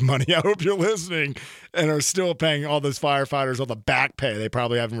firefighters money. I hope you're listening and are still paying all those firefighters all the back pay they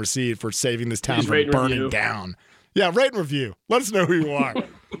probably haven't received for saving this town from burning down. Yeah, rate and review. Let us know who you are.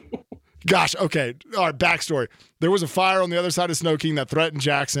 Gosh, okay. All right, backstory. There was a fire on the other side of Snow King that threatened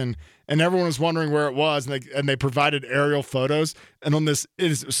Jackson, and everyone was wondering where it was, and they provided aerial photos. And on this,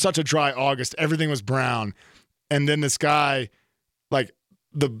 it is such a dry August, everything was brown. And then this guy, like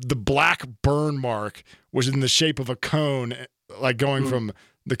the black burn mark was in the shape of a cone, like going from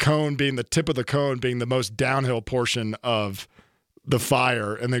the cone being the tip of the cone being the most downhill portion of the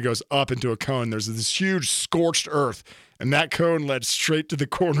fire, and then goes up into a cone. There's this huge scorched earth, and that cone led straight to the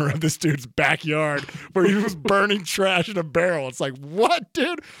corner of this dude's backyard where he was burning trash in a barrel. It's like, what,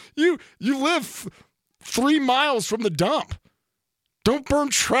 dude? You live 3 miles from the dump. Don't burn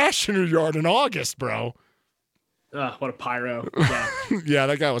trash in your yard in August, bro. What a pyro. Yeah. Yeah,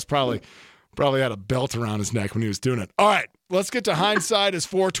 that guy was probably had a belt around his neck when he was doing it. All right, let's get to hindsight is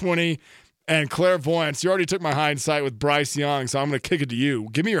 420 and clairvoyance. You already took my hindsight with Bryce Young, so I'm going to kick it to you.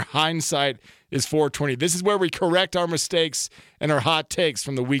 Give me your hindsight is 420. This is where we correct our mistakes and our hot takes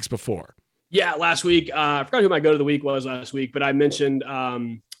from the weeks before. Yeah, last week, I forgot who my goat of the week was last week, but I mentioned,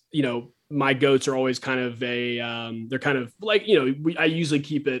 my goats are always kind of they're kind of like, I usually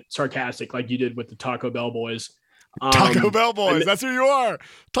keep it sarcastic like you did with the Taco Bell boys. Taco Bell boys, that's who you are.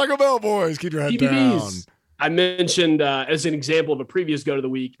 Taco Bell boys, keep your head down. I mentioned as an example of a previous goat of the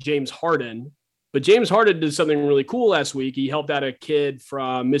week, James Harden. But James Harden did something really cool last week. He helped out a kid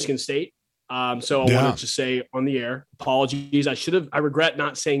from Michigan State. So I wanted to say on the air, apologies. I regret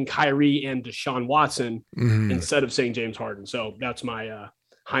not saying Kyrie and Deshaun Watson instead of saying James Harden. So that's my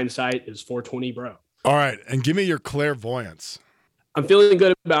hindsight is 420, bro. All right. And give me your clairvoyance. I'm feeling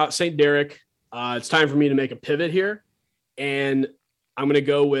good about St. Derek. It's time for me to make a pivot here. And I'm going to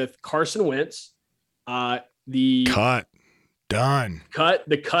go with Carson Wentz. The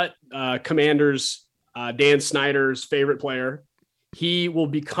Commanders, Dan Snyder's favorite player. He will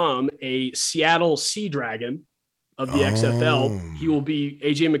become a Seattle Sea Dragon of the XFL. He will be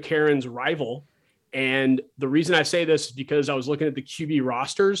A.J. McCarron's rival. And the reason I say this is because I was looking at the QB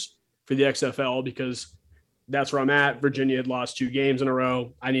rosters for the XFL because that's where I'm at. Virginia had lost 2 games in a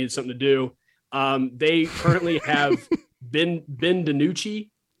row. I needed something to do. They currently have Ben DiNucci,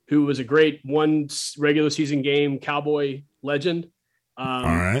 who was a great one regular season game Cowboy legend. All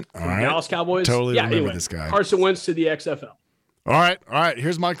right. Dallas Cowboys. Totally remember this guy. Carson Wentz to the XFL. All right.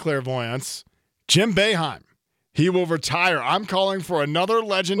 Here's my clairvoyance. Jim Boeheim. He will retire. I'm calling for another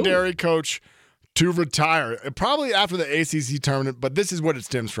legendary coach to retire. Probably after the ACC tournament, but this is what it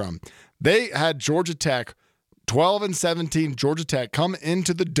stems from. They had Georgia Tech, 12-17 Georgia Tech, come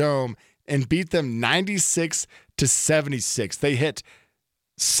into the Dome and beat them 96-76. They hit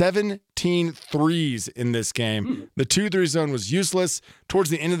 17 threes in this game. The 2-3 zone was useless. Towards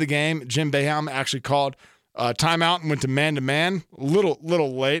the end of the game, Jim Boeheim actually called timeout and went to man-to-man.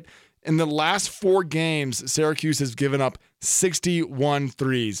 Little late. In the last 4 games, Syracuse has given up 61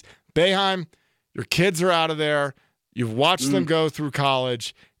 threes. Boeheim, your kids are out of there. You've watched them go through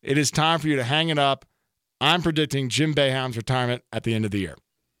college. It is time for you to hang it up. I'm predicting Jim Boeheim's retirement at the end of the year.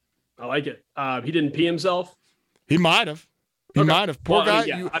 I like it. He didn't pee himself? He might have. Poor guy.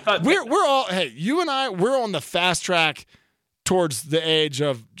 We're all, hey, you and I, we're on the fast track towards the age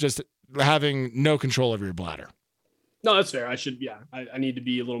of just having no control over your bladder. No, that's fair. I need to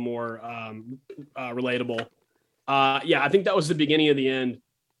be a little more relatable. I think that was the beginning of the end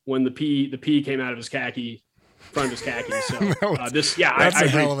when the pee came out of his khaki, front of his khaki. So that's a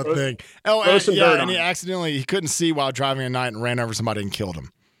hell of a thing. And he couldn't see while driving at night and ran over somebody and killed him.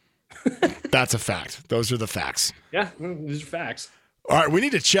 That's a fact. Those are the facts. Yeah, these are facts. All right, we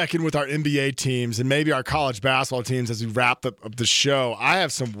need to check in with our NBA teams and maybe our college basketball teams as we wrap up the show. I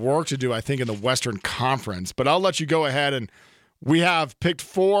have some work to do, I think, in the Western Conference, but I'll let you go ahead. And we have picked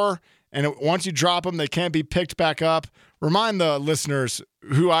 4, and once you drop them, they can't be picked back up. Remind the listeners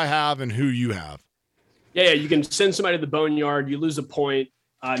who I have and who you have. Yeah, you can send somebody to the boneyard. You lose a point.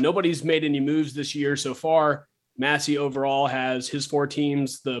 Nobody's made any moves this year so far. Massey overall has his 4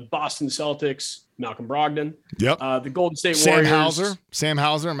 teams: the Boston Celtics, Malcolm Brogdon. Yep. The Golden State Warriors. Sam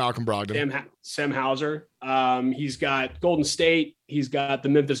Hauser and Malcolm Brogdon. Sam Hauser. He's got Golden State. He's got the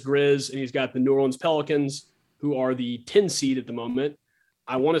Memphis Grizz, and he's got the New Orleans Pelicans, who are the 10 seed at the moment.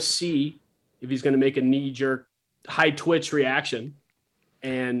 I want to see if he's going to make a knee-jerk, high twitch reaction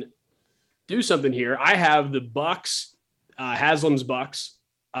and do something here. I have the Bucks, Haslam's Bucks,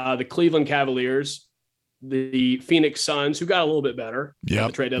 the Cleveland Cavaliers, the Phoenix Suns, who got a little bit better at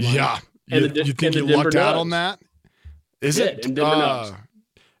the trade deadline. Yeah. You think you lucked out on that?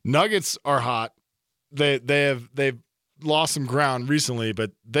 Nuggets are hot. They've lost some ground recently,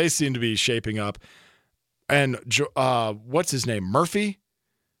 but they seem to be shaping up. And what's his name? Murphy?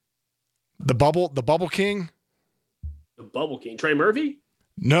 The Bubble King? The Bubble King. Trey Murphy?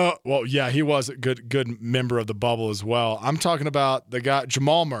 No. Well, yeah, he was a good member of the bubble as well. I'm talking about the guy,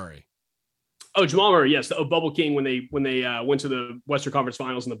 Jamal Murray. Oh, Jamal Murray, yes, the Bubble King when they went to the Western Conference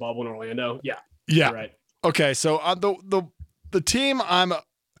Finals in the bubble in Orlando. Yeah, right. Okay, so the team I'm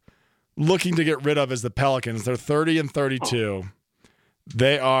looking to get rid of is the Pelicans. They're 30-32.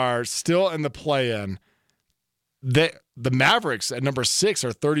 They are still in the play-in. The Mavericks at number 6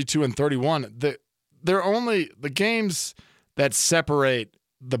 are 32-31. They're only the games that separate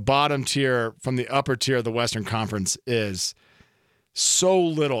the bottom tier from the upper tier of the Western Conference is so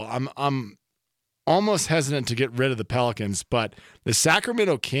little. I'm almost hesitant to get rid of the Pelicans, but the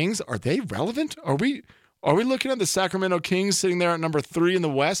Sacramento Kings, are they relevant? Are we looking at the Sacramento Kings sitting there at number 3 in the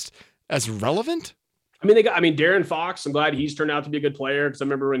West as relevant? I mean, De'Aaron Fox. I'm glad he's turned out to be a good player because I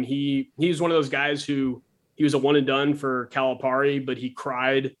remember when he was one of those guys who he was a one and done for Calipari, but he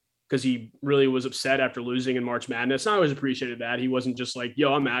cried because he really was upset after losing in March Madness. And I always appreciated that. He wasn't just like,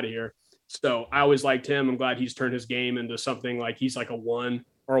 yo, I'm out of here. So I always liked him. I'm glad he's turned his game into something like he's like a 1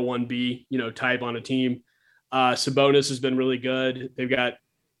 or a 1B, type on a team. Sabonis has been really good. They've got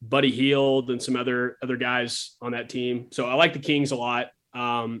Buddy Hield and some other guys on that team. So I like the Kings a lot.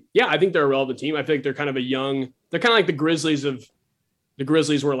 I think they're a relevant team. I think they're kind of they're kind of like the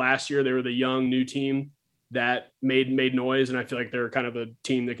Grizzlies were last year. They were the young new team that made noise. And I feel like they're kind of a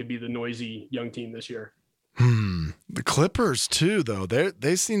team that could be the noisy young team this year. The Clippers too, though.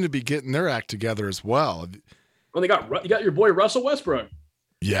 They seem to be getting their act together as well. Well, you got your boy Russell Westbrook.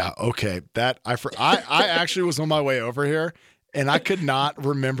 Yeah. Okay. I actually was on my way over here and I could not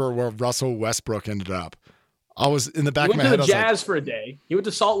remember where Russell Westbrook ended up. I was in the back of my head. He went to the Jazz for a day. He went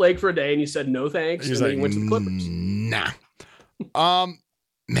to Salt Lake for a day and he said no thanks. And then he went to the Clippers. Nah.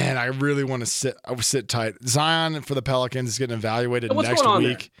 Man, I really want to sit tight. Zion for the Pelicans is getting evaluated next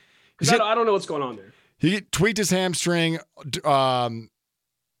week. I don't know what's going on there. He tweaked his hamstring. So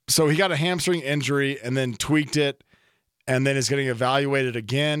he got a hamstring injury and then tweaked it and then is getting evaluated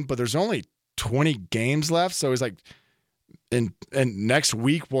again. But there's only 20 games left. So he's like, and next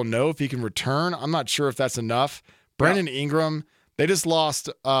week we'll know if he can return. I'm not sure if that's enough. Brandon Ingram, they just lost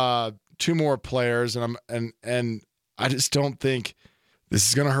 2 more players. And I just don't think this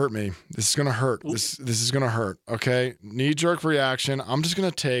is going to hurt me. This is going to hurt. This is going to hurt. Okay. Knee-jerk reaction. I'm just going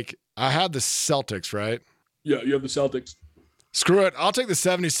to take, I had the Celtics, right? Yeah, you have the Celtics. Screw it. I'll take the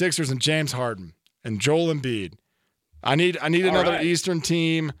 76ers and James Harden and Joel Embiid. I need another Eastern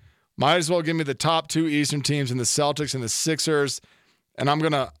team. Might as well give me the top 2 Eastern teams in the Celtics and the Sixers. And I'm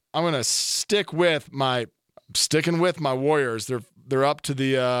gonna sticking with my Warriors. They're up to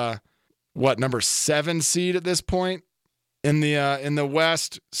the number 7 seed at this point in the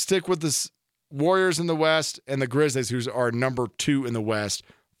West. Stick with the Warriors in the West and the Grizzlies, who are number 2 in the West.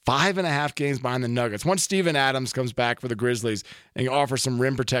 5.5 games behind the Nuggets. Once Steven Adams comes back for the Grizzlies and offers some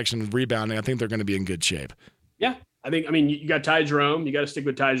rim protection and rebounding, I think they're going to be in good shape. Yeah. You got Ty Jerome. You got to stick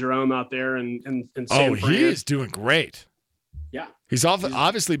with Ty Jerome out there and Sam Fran. He is doing great. Yeah. He's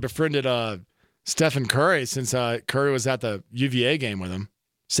obviously befriended Stephen Curry since Curry was at the UVA game with him,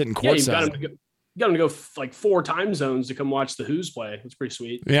 sitting courtside. You got him to go like 4 time zones to come watch the Who's play. That's pretty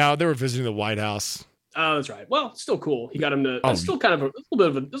sweet. Yeah, they were visiting the White House. Oh, that's right. Well, still cool. He got him to. It's still kind of a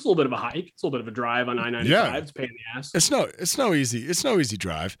little bit of a hike. It's a little bit of a drive on I-95. Yeah. It's a pain in the ass. It's no easy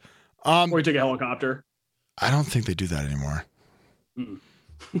drive. Or he took a helicopter. I don't think they do that anymore.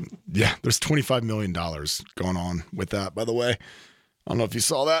 Yeah, there's $25 million going on with that. By the way, I don't know if you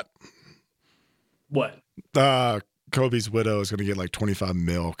saw that. What? Kobe's widow is going to get like $25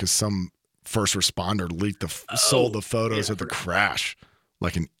 million because some first responder sold the photos of the crash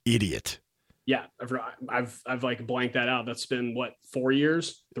like an idiot. Yeah, I've like blanked that out. That's been what, 4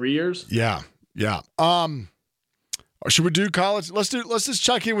 years, 3 years? Yeah. Should we do college? Let's just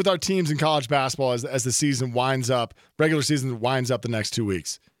check in with our teams in college basketball as the season winds up. Regular season winds up the next 2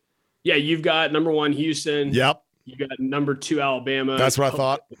 weeks. Yeah, you've got number 1 Houston. Yep. You got number 2 Alabama. That's what I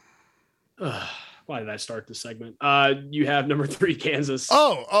thought. Why did I start this segment? You have number 3 Kansas.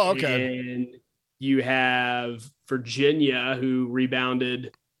 Oh, okay. And you have Virginia, who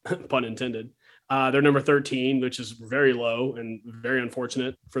rebounded, pun intended. They're number 13, which is very low and very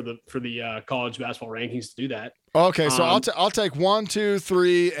unfortunate for the college basketball rankings to do that. Okay, so I'll take 1, 2,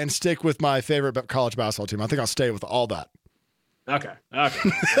 3 and stick with my favorite college basketball team. I think I'll stay with all that. Okay.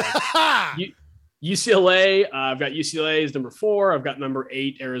 UCLA, I've got UCLA as number 4. I've got number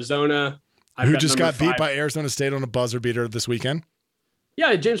 8 Arizona. Who just got beat by Arizona State on a buzzer beater this weekend?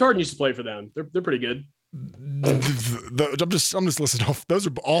 Yeah, James Harden used to play for them. They're pretty good. I'm just listing off. Those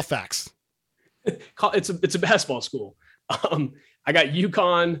are all facts. It's a basketball school. I got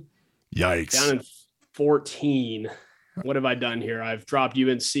UConn. Yikes. Down in 14. What have I done here? I've dropped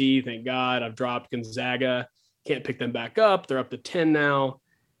UNC. Thank God. I've dropped Gonzaga. Can't pick them back up. They're up to 10 now.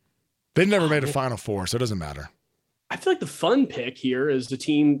 They've never made a Final Four, so it doesn't matter. I feel like the fun pick here is the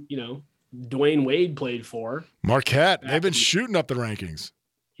team, Dwayne Wade played for. Marquette. They've been shooting up the rankings.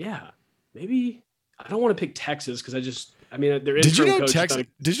 Yeah. Maybe I don't want to pick Texas because their Did you know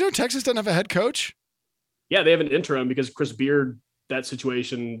Texas doesn't have a head coach? Yeah, they have an interim because Chris Beard, that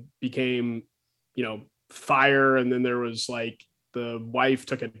situation became, fire. And then there was like the wife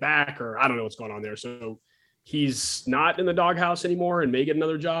took it back, or I don't know what's going on there. So He's not in the doghouse anymore and may get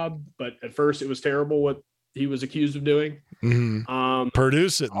another job. But at first, it was terrible what he was accused of doing. Mm-hmm.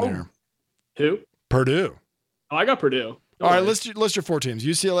 Purdue's sitting there. Who? Purdue. Oh, I got Purdue. All right, list your 4 teams: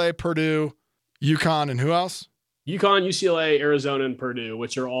 UCLA, Purdue, UConn, and who else? UConn, UCLA, Arizona, and Purdue,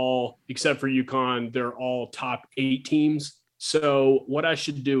 which are all, except for UConn, they're all top 8 teams. So what I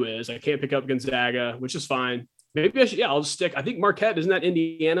should do is, I can't pick up Gonzaga, which is fine. Maybe I should, I'll just stick. I think Marquette, isn't that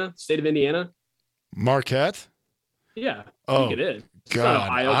Indiana, state of Indiana? Marquette? Yeah, I think it is. God,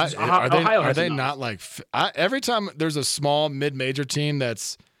 Ohio are they not like every time there's a small mid-major team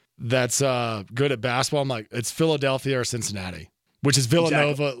that's good at basketball, I'm like, it's Philadelphia or Cincinnati, which is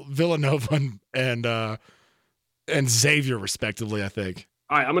Villanova and Xavier respectively, I think.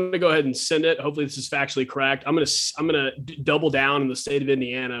 All right, I'm going to go ahead and send it. Hopefully this is factually correct. I'm going to double down in the state of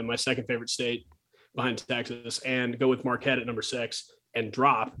Indiana, my second favorite state behind Texas, and go with Marquette at number 6 and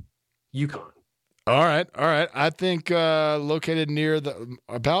drop UConn. All right. I think located near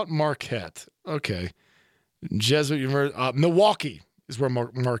about Marquette. Okay. Jesuit University, Milwaukee is where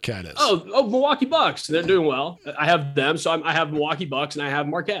Marquette is. Oh, Milwaukee Bucks. They're doing well. I have them, so I have Milwaukee Bucks and I have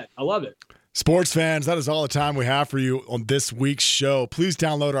Marquette. I love it. Sports fans, that is all the time we have for you on this week's show. Please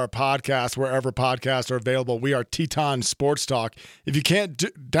download our podcast wherever podcasts are available. We are Teton Sports Talk. If you can't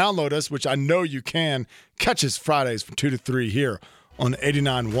download us, which I know you can, catch us Fridays from 2 to 3 here on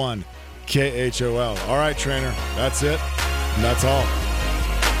 89.1 KHOL. All right, trainer, that's it, and that's all.